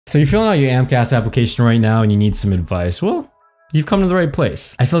So you're filling out your AMCAS application right now and you need some advice. Well, you've come to the right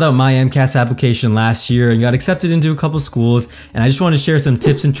place. I filled out my AMCAS application last year and got accepted into a couple schools, and I just want to share some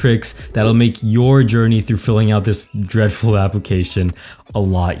tips and tricks that'll make your journey through filling out this dreadful application a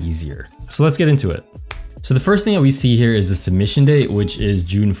lot easier. So let's get into it. So the first thing that we see here is the submission date, which is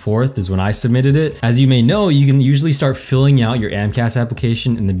June 4th is when I submitted it. As you may know, you can usually start filling out your AMCAS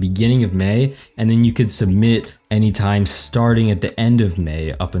application in the beginning of May, and then you could submit anytime starting at the end of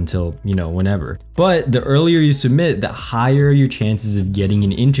May up until, whenever. But the earlier you submit, the higher your chances of getting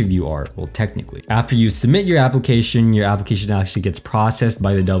an interview are, well, technically. After you submit your application actually gets processed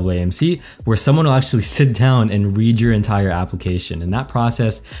by the AAMC, where someone will actually sit down and read your entire application. And that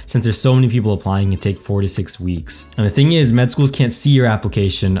process, since there's so many people applying, can take 4 to 6 weeks. And the thing is, med schools can't see your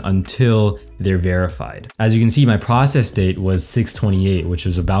application until they're verified. As you can see, my process date was 6/28, which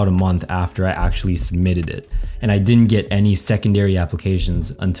was about a month after I actually submitted it. And I didn't get any secondary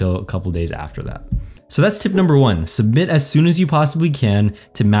applications until a couple days after that. So that's tip number 1, submit as soon as you possibly can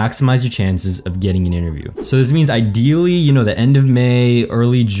to maximize your chances of getting an interview. So this means ideally, the end of May,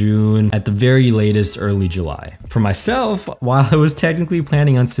 early June, at the very latest, early July. For myself, while I was technically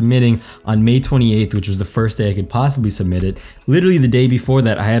planning on submitting on May 28th, which was the first day I could possibly submit it, literally the day before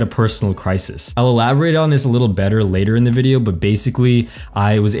that, I had a personal crisis. I'll elaborate on this a little better later in the video, but basically,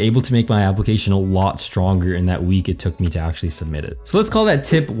 I was able to make my application a lot stronger in that week it took me to actually submit it. So let's call that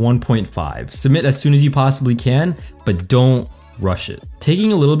tip 1.5. Submit as soon as you possibly can, but don't rush it.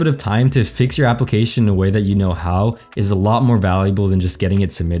 Taking a little bit of time to fix your application in a way that you know how is a lot more valuable than just getting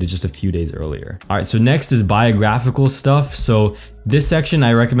it submitted just a few days earlier. All right, so next is biographical stuff. So this section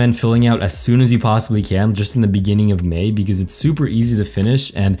I recommend filling out as soon as you possibly can, just in the beginning of May, because it's super easy to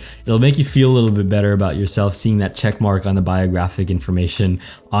finish and it'll make you feel a little bit better about yourself seeing that check mark on the biographic information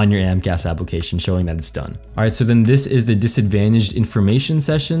on your AMCAS application showing that it's done. All right, so then this is the disadvantaged information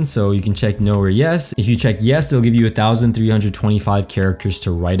session. So you can check no or yes. If you check yes, they'll give you 1,325 characters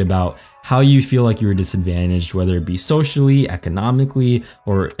to write about how you feel like you were disadvantaged, whether it be socially, economically,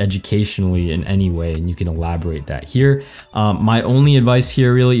 or educationally in any way, and you can elaborate that here. My only advice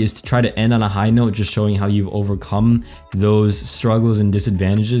here really is to try to end on a high note, just showing how you've overcome those struggles and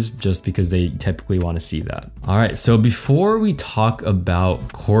disadvantages, just because they typically want to see that. All right, so before we talk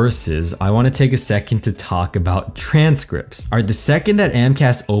about courses, I want to take a second to talk about transcripts. All right, the second that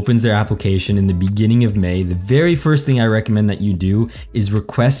AMCAS opens their application in the beginning of May, the very first thing I recommend that you do is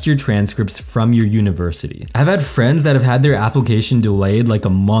request your transcripts from your university. I've had friends that have had their application delayed like a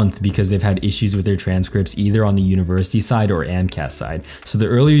month because they've had issues with their transcripts either on the university side or AMCAS side. So the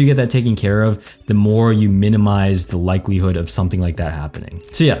earlier you get that taken care of, the more you minimize the likelihood of something like that happening.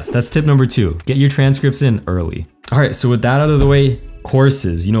 So yeah, that's tip number 2. Get your transcripts in early. All right, so with that out of the way,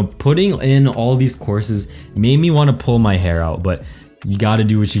 courses. Putting in all these courses made me want to pull my hair out, but you gotta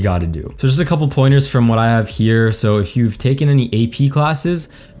do what you gotta do. So just a couple pointers from what I have here. So if you've taken any AP classes,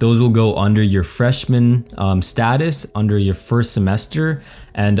 those will go under your freshman status, under your first semester,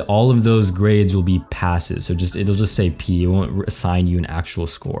 and all of those grades will be passes. So it'll just say P, it won't assign you an actual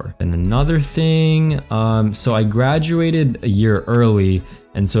score. And another thing, so I graduated a year early,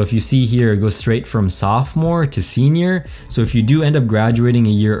 and so if you see here, it goes straight from sophomore to senior. So if you do end up graduating a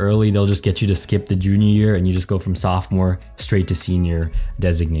year early, they'll just get you to skip the junior year and you just go from sophomore straight to senior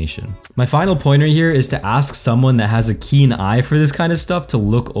designation. My final pointer here is to ask someone that has a keen eye for this kind of stuff to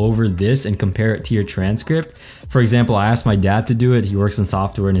look over this and compare it to your transcript. For example, I asked my dad to do it. He works in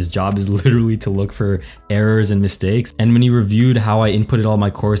software and his job is literally to look for errors and mistakes. And when he reviewed how I inputted all my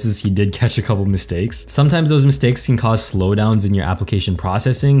courses, he did catch a couple mistakes. Sometimes those mistakes can cause slowdowns in your application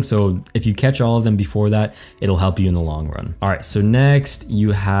processing. So if you catch all of them before that, it'll help you in the long run. All right, so next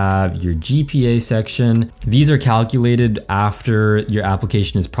you have your GPA section. These are calculated after your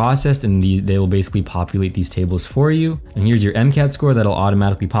application is processed, and they will basically populate these tables for you. And here's your MCAT score that'll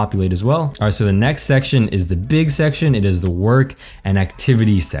automatically populate as well. All right, so the next section is the big section. It is the work and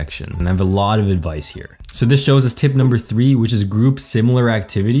activity section. And I have a lot of advice here. So this shows us tip number 3, which is group similar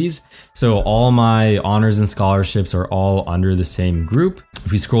activities. So all my honors and scholarships are all under the same group.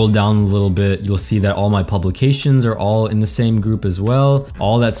 If we scroll down a little bit, you'll see that all my publications are all in the same group as well.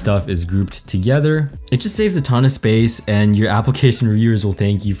 All that stuff is grouped together. It just saves a ton of space, and your application reviewers will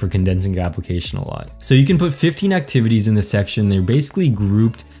thank you for condensing your application a lot. So you can put 15 activities in this section. They're basically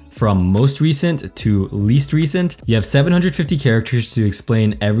grouped from most recent to least recent. You have 750 characters to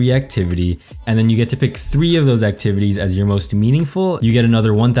explain every activity, and then you get to pick 3 of those activities as your most meaningful. You get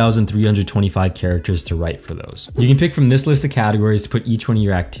another 1,325 characters to write for those. You can pick from this list of categories to put each one of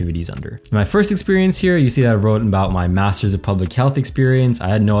your activities under. In my first experience here, you see that I wrote about my Masters of Public Health experience. I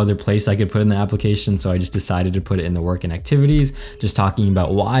had no other place I could put in the application, so I just decided to put it in the work and activities, just talking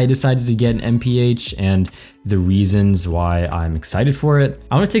about why I decided to get an MPH and the reasons why I'm excited for it.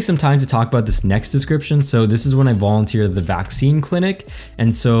 I want to take some time to talk about this next description. So this is when I volunteered at the vaccine clinic.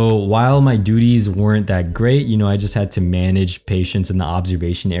 And so while my duties weren't that great, I just had to manage patients in the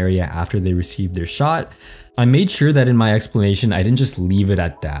observation area after they received their shot. I made sure that in my explanation, I didn't just leave it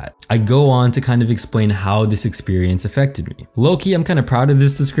at that. I go on to kind of explain how this experience affected me. Low-key, I'm kind of proud of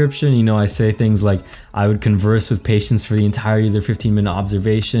this description. I say things like, I would converse with patients for the entirety of their 15-minute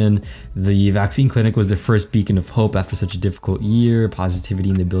observation. The vaccine clinic was the first beacon of hope after such a difficult year. Positivity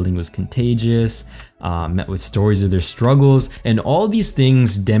in the building was contagious. Met with stories of their struggles, and all these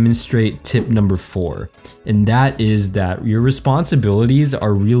things demonstrate tip number 4, and that is that your responsibilities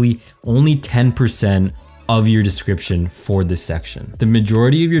are really only 10% of your description for this section. The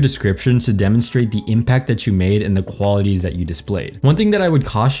majority of your description should demonstrate the impact that you made and the qualities that you displayed. One thing that I would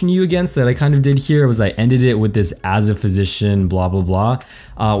caution you against that I kind of did here was I ended it with this as a physician, blah, blah, blah.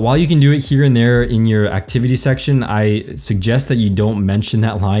 While you can do it here and there in your activity section, I suggest that you don't mention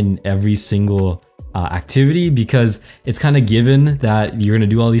that line in every single activity, because it's kind of given that you're going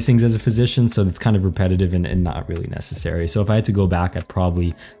to do all these things as a physician, so it's kind of repetitive and not really necessary. So if I had to go back, I'd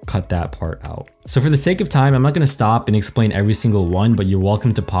probably cut that part out. So for the sake of time, I'm not going to stop and explain every single one, but you're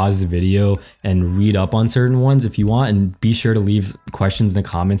welcome to pause the video and read up on certain ones if you want, and be sure to leave questions in the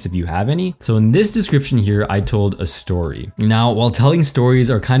comments if you have any. So in this description here, I told a story. Now, while telling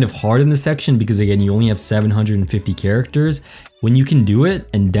stories are kind of hard in this section, because again, you only have 750 characters, when you can do it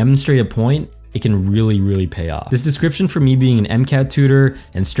and demonstrate a point, it can really pay off. This description for me being an MCAT tutor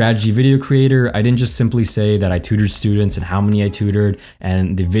and strategy video creator, I didn't just simply say that I tutored students and how many I tutored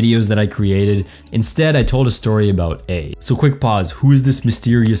and the videos that I created. Instead, I told a story about A. So quick pause, who is this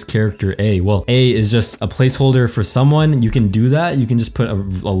mysterious character A? Well, A is just a placeholder for someone. You can do that. You can just put a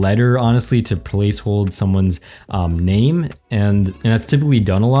letter, honestly, to placehold someone's name. And that's typically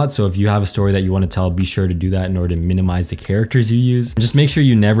done a lot. So if you have a story that you want to tell, be sure to do that in order to minimize the characters you use. Just make sure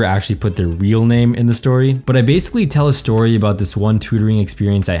you never actually put their real name in the story. But I basically tell a story about this one tutoring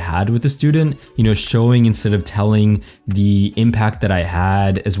experience I had with a student, showing instead of telling the impact that I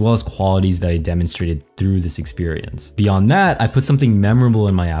had, as well as qualities that I demonstrated through this experience. Beyond that, I put something memorable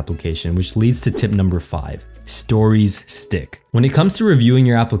in my application, which leads to tip number 5. Stories stick. When it comes to reviewing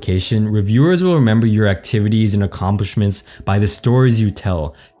your application, reviewers will remember your activities and accomplishments by the stories you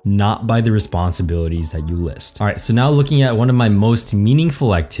tell, not by the responsibilities that you list. All right, so now looking at one of my most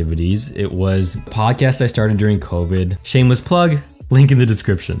meaningful activities, it was a podcast I started during COVID. Shameless plug, link in the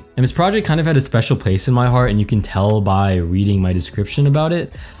description. And this project kind of had a special place in my heart, and you can tell by reading my description about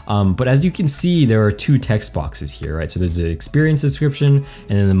it. But as you can see, there are 2 text boxes here, right? So there's the experience description and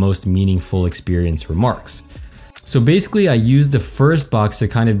then the most meaningful experience remarks. So basically, I used the first box to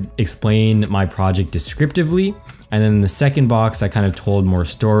kind of explain my project descriptively. And then in the second box, I kind of told more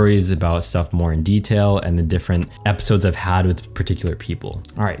stories about stuff more in detail and the different episodes I've had with particular people.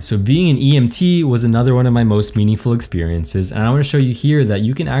 All right, so being an EMT was another one of my most meaningful experiences. And I want to show you here that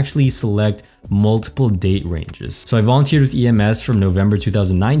you can actually select multiple date ranges. So I volunteered with EMS from November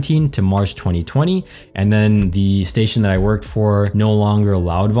 2019 to March 2020. And then the station that I worked for no longer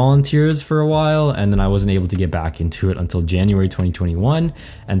allowed volunteers for a while. And then I wasn't able to get back into it until January 2021.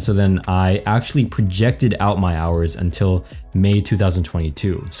 And so then I actually projected out my hours until May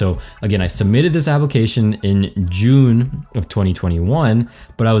 2022. So again, I submitted this application in June of 2021,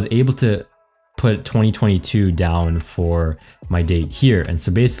 but I was able to put 2022 down for my date here. And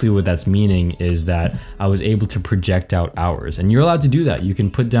so basically what that's meaning is that I was able to project out hours, and you're allowed to do that. You can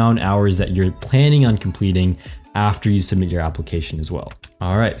put down hours that you're planning on completing after you submit your application as well.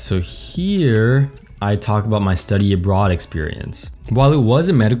 All right, so here I talk about my study abroad experience. While it was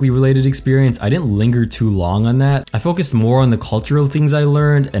a medically related experience, I didn't linger too long on that. I focused more on the cultural things I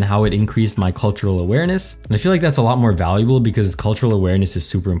learned and how it increased my cultural awareness. And I feel like that's a lot more valuable because cultural awareness is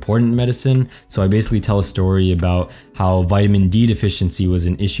super important in medicine. So I basically tell a story about how vitamin D deficiency was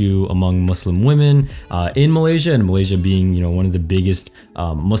an issue among Muslim women in Malaysia, and Malaysia being, one of the biggest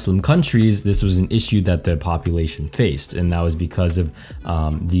Muslim countries, this was an issue that the population faced. And that was because of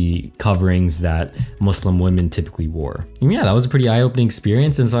the coverings that Muslim women typically wore. And yeah, that was a pretty eye-opening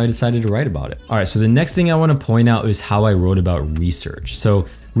experience, and so I decided to write about it. All right, so the next thing I want to point out is how I wrote about research. So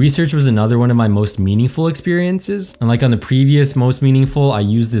Research was another one of my most meaningful experiences. And like on the previous most meaningful, I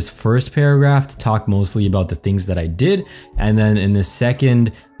used this first paragraph to talk mostly about the things that I did. And then in the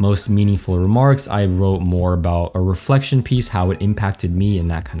second most meaningful remarks, I wrote more about a reflection piece, how it impacted me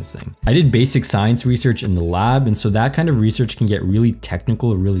and that kind of thing. I did basic science research in the lab, and so that kind of research can get really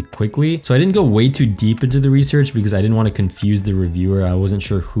technical really quickly. So I didn't go way too deep into the research because I didn't want to confuse the reviewer. I wasn't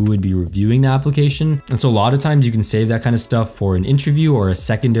sure who would be reviewing the application. And so a lot of times you can save that kind of stuff for an interview or a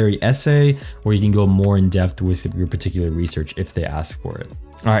secondary essay, or you can go more in depth with your particular research if they ask for it.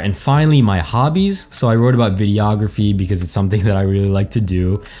 All right, and finally, my hobbies. So I wrote about videography because it's something that I really like to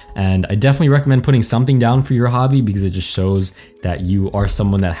do. And I definitely recommend putting something down for your hobby because it just shows that you are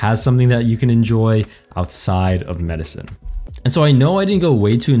someone that has something that you can enjoy outside of medicine. And so I know I didn't go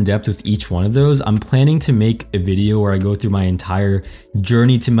way too in depth with each one of those. I'm planning to make a video where I go through my entire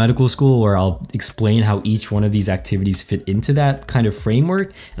journey to medical school, where I'll explain how each one of these activities fit into that kind of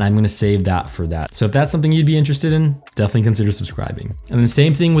framework, and I'm gonna save that for that. So if that's something you'd be interested in, definitely consider subscribing. And the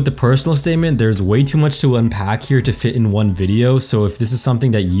same thing with the personal statement, there's way too much to unpack here to fit in one video. So if this is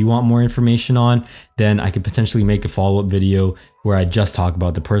something that you want more information on, then I could potentially make a follow-up video where I just talk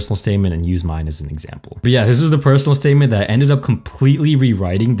about the personal statement and use mine as an example. But yeah, this was the personal statement that I ended up completely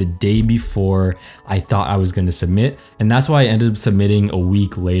rewriting the day before I thought I was going to submit. And that's why I ended up submitting a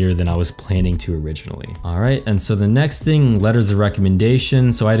week later than I was planning to originally. All right, and so the next thing, letters of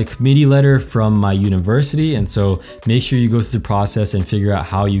recommendation. So I had a committee letter from my university. And so make sure you go through the process and figure out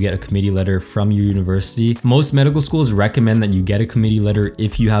how you get a committee letter from your university. Most medical schools recommend that you get a committee letter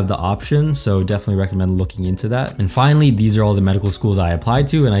if you have the option. So definitely recommend looking into that. And finally, these are all the medical schools I applied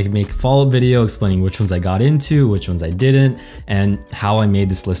to, and I can make a follow-up video explaining which ones I got into, which ones I didn't, and how I made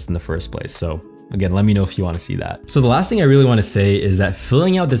this list in the first place. So again, let me know if you want to see that. So the last thing I really want to say is that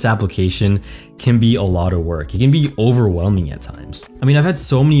filling out this application can be a lot of work. It can be overwhelming at times. I mean, I've had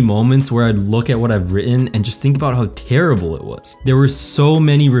so many moments where I'd look at what I've written and just think about how terrible it was. There were so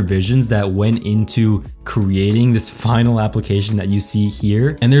many revisions that went into creating this final application that you see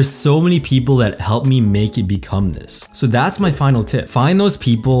here. And there's so many people that helped me make it become this. So that's my final tip. Find those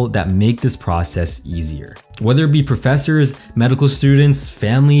people that make this process easier. Whether it be professors, medical students,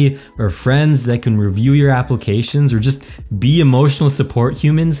 family, or friends that can review your applications, or just be emotional support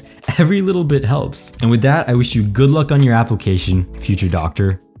humans, every little bit helps. And with that, I wish you good luck on your application, future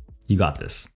doctor. You got this.